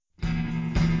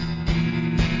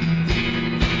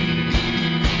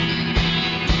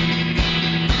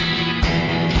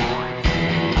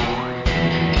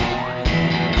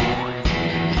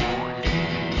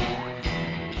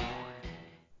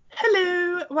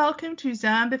welcome to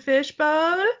Zombie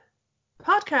Fishbowl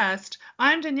podcast.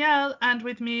 I'm Danielle, and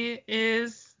with me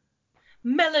is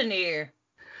Melanie.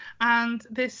 And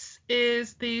this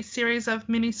is the series of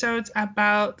minisodes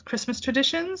about Christmas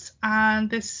traditions, and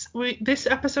this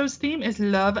episode's theme is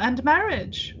love and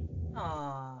marriage.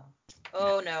 Aww.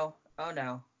 Oh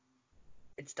no.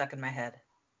 It's stuck in my head.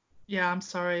 Yeah, I'm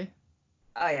sorry.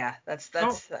 Oh yeah, that's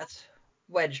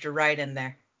wedged right in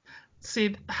there.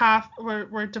 See,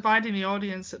 we're dividing the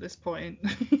audience at this point.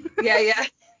 Yeah.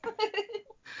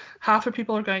 Half of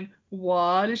people are going,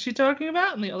 what is she talking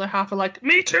about? And the other half are like,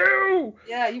 me too!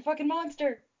 Yeah, you fucking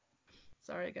monster.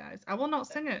 Sorry, guys. I will not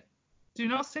sing it. Do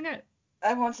not sing it.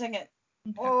 I won't sing it.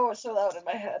 Okay. Oh, it's so loud in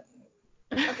my head.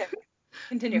 Okay,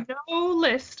 continue. No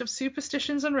list of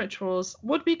superstitions and rituals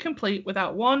would be complete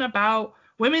without one about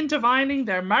women divining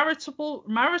their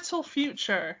marital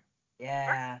future.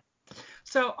 Yeah.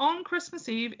 So on Christmas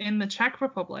Eve in the Czech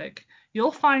Republic,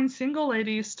 you'll find single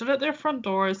ladies stood at their front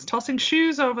doors, tossing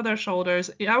shoes over their shoulders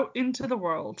out into the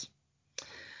world.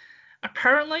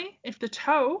 Apparently, if the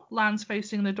toe lands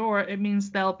facing the door, it means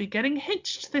they'll be getting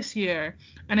hitched this year.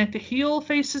 And if the heel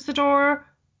faces the door,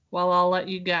 well, I'll let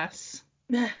you guess.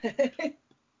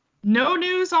 No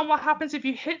news on what happens if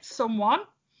you hit someone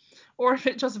or if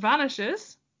it just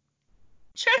vanishes.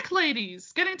 Check,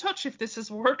 ladies. Get in touch if this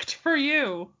has worked for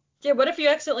you. Yeah, what if you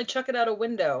accidentally chuck it out a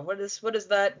window? What does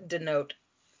that denote?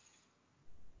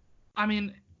 I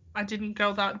mean, I didn't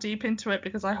go that deep into it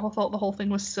because I thought the whole thing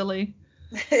was silly.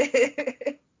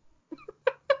 It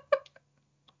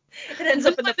ends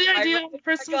up in the idea on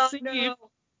Christmas Eve. No.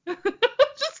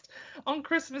 Just on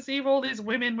Christmas Eve, all these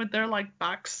women with their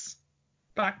backs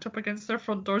backed up against their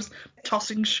front doors,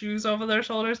 tossing shoes over their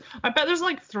shoulders. I bet there's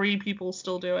 3 people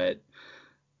still do it.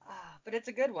 But it's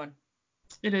a good one.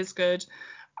 It is good.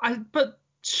 But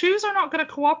shoes are not going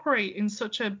to cooperate in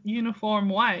such a uniform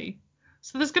way.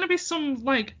 So there's going to be some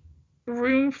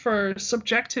room for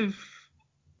subjective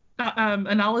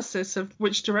analysis of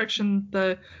which direction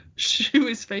the shoe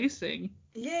is facing.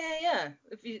 Yeah.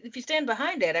 If you stand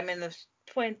behind it, I mean the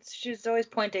shoe's always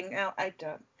pointing out.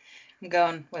 I'm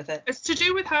going with it. It's to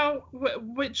do with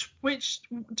which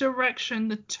direction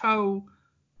the toe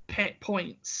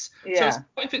points. Yeah. So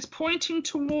if it's pointing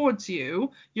towards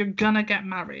you, you're gonna get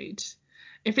married.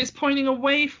 If it's pointing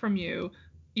away from you,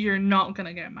 you're not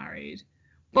gonna get married.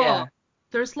 But yeah.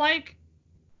 There's what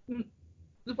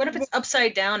if it's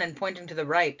upside down and pointing to the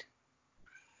right?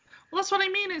 Well, that's what I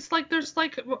mean. It's there's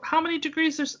how mmany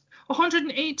degrees? There's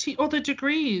 180 other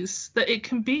degrees that it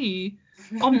can be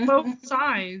on both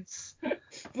sides,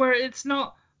 where it's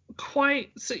not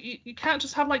quite. So you can't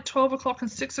just have 12 o'clock and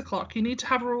 6 o'clock. You need to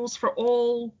have rules for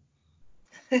all.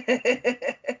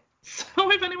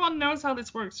 So if anyone knows how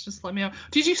this works, just let me know.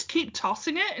 Do you just keep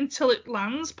tossing it until it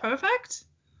lands perfect?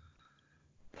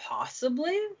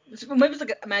 Possibly. Maybe it's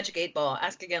a magic 8-ball.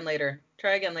 Ask again later.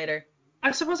 Try again later.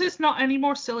 I suppose it's not any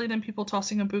more silly than people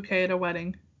tossing a bouquet at a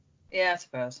wedding. Yeah, I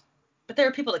suppose. But there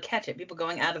are people to catch it. People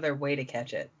going out of their way to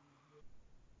catch it.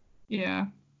 Yeah.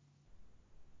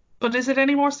 But is it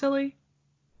any more silly?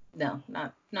 No,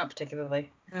 not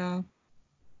particularly. No.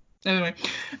 Anyway.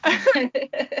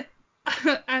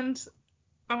 And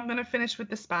I'm going to finish with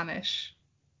the Spanish.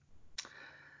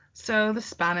 So the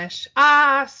Spanish.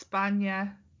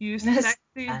 España. You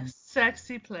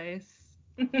sexy place.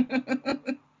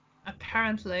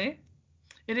 Apparently,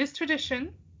 it is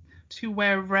tradition to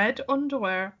wear red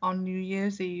underwear on New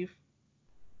Year's Eve.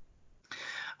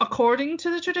 According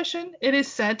to the tradition, it is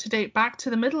said to date back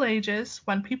to the Middle Ages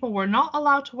when people were not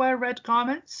allowed to wear red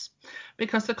garments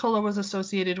because the colour was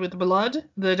associated with blood,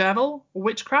 the devil,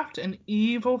 witchcraft, and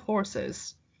evil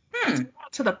forces.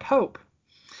 To the Pope.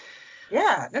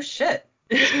 Yeah, no shit.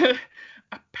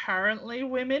 Apparently,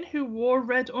 women who wore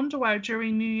red underwear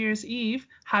during New Year's Eve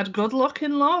had good luck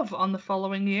in love on the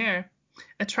following year,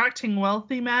 attracting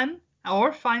wealthy men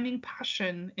or finding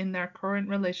passion in their current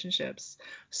relationships.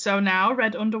 So now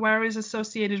red underwear is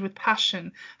associated with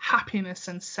passion, happiness,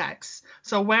 and sex.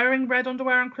 So wearing red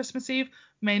underwear on Christmas Eve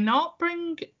may not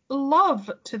bring love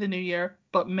to the new year,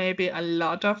 but maybe a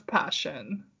lot of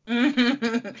passion.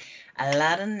 A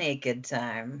lot of naked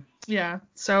time. Yeah,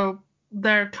 so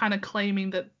they're kind of claiming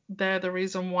that they're the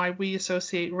reason why we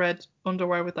associate red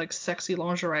underwear with sexy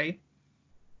lingerie.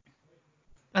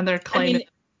 And they're claiming it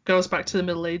goes back to the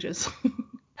Middle Ages.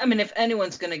 I mean, if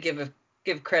anyone's gonna give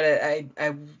credit,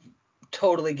 I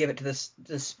totally give it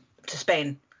to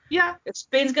Spain. Yeah. If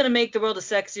Spain's gonna make the world a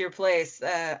sexier place,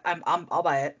 I'll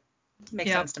buy it.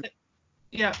 Makes sense to me.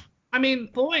 Yeah. I mean,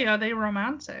 boy, are they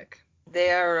romantic.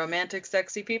 They are romantic,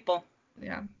 sexy people.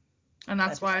 Yeah. And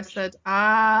that's That's why I assumption. said,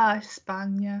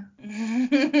 España.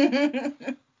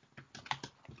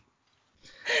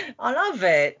 I love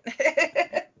it.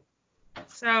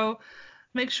 So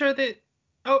make sure that.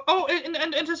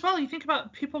 And as well, you think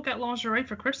about people get lingerie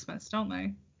for Christmas, don't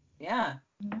they? Yeah.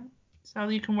 Yeah. So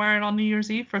you can wear it on New Year's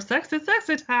Eve for sexy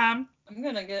time. I'm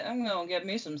gonna get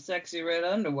me some sexy red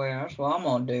underwear. That's what I'm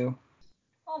gonna do.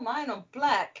 Oh, mine are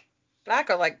black. Black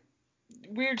are like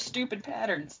weird, stupid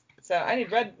patterns. So I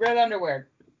need red underwear.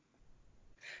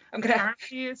 I'm gonna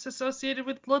Apparently, it's associated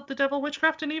with blood, the devil,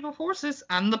 witchcraft, and evil forces,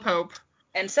 and the Pope.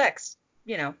 and sex.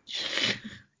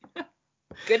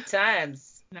 Good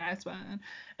times. Nice one.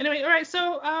 Anyway, all right.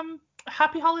 So,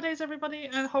 happy holidays, everybody,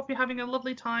 and hope you're having a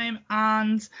lovely time.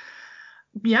 And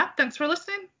yeah, thanks for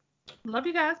listening. Love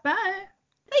you guys. Bye.